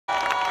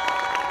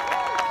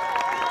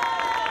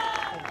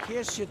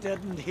case you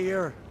didn't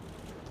hear,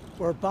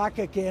 we're back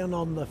again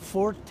on the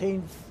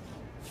 14th,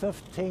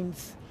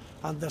 15th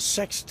and the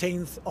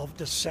 16th of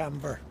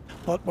December.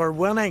 But we're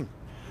winning,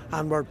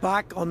 and we're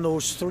back on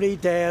those 3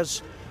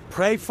 days.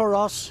 Pray for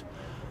us,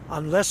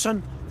 and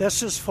listen,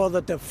 this is for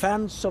the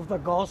defence of the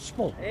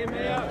gospel.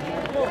 Amen.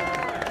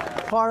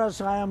 As far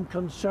as I am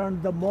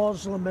concerned, the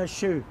Muslim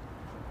issue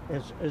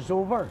is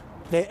over.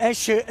 The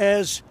issue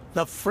is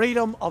the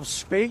freedom of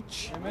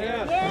speech,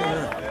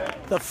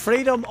 the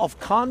freedom of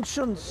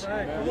conscience,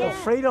 the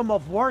freedom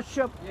of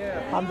worship,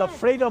 and the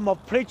freedom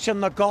of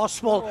preaching the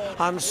gospel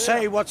and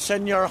say what's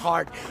in your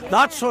heart.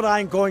 That's what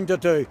I'm going to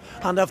do.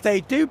 And if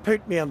they do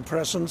put me in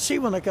prison, see,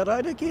 when I get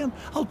out again,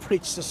 I'll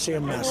preach the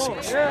same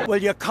message.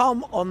 Will you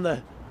come on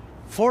the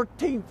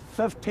 14th,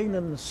 15th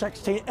and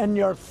 16th in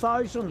your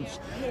thousands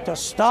to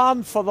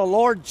stand for the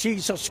Lord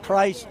Jesus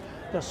Christ,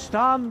 to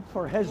stand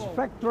for his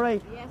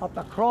victory at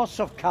the cross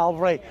of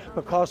Calvary,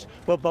 because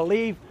we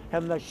believe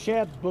in the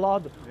shed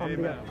blood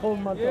and the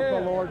atonement of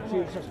the Lord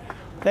Jesus.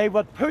 They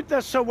would put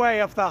this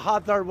away if they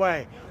had their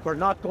way. We're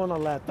not going to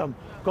let them.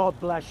 God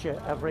bless you,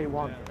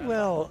 everyone.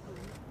 Well,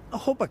 I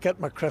hope I get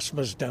my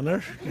Christmas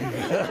dinner.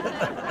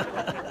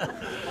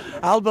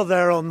 I'll be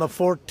there on the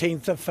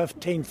 14th, the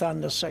 15th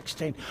and the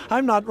 16th.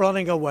 I'm not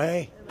running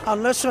away.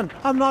 And listen,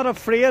 I'm not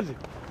afraid.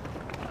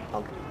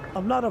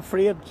 I'm not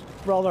afraid,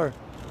 brother,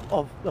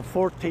 of the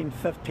 14th,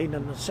 15th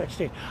and the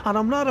 16th. And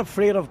I'm not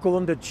afraid of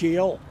going to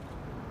jail.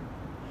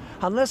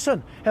 And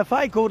listen, if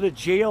I go to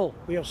jail,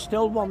 we have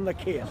still won the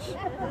case.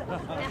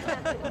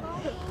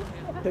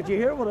 Did you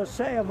hear what I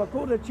say? If I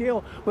go to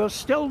jail, we'll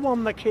still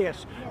won the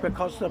case,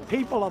 because the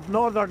people of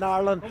Northern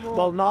Ireland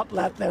will not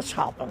let this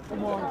happen.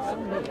 Come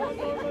on.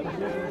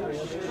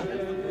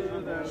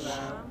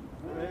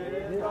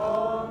 With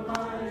all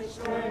my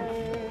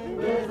strength,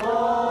 with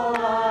all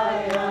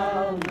I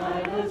am,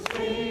 I will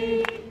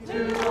speak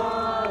to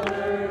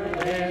honor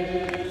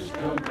his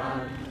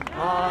command.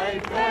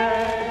 I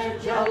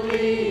pledge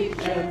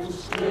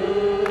allegiance to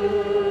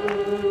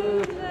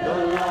the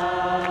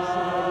land.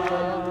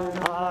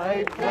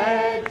 I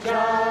pledge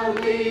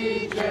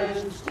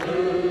allegiance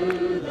to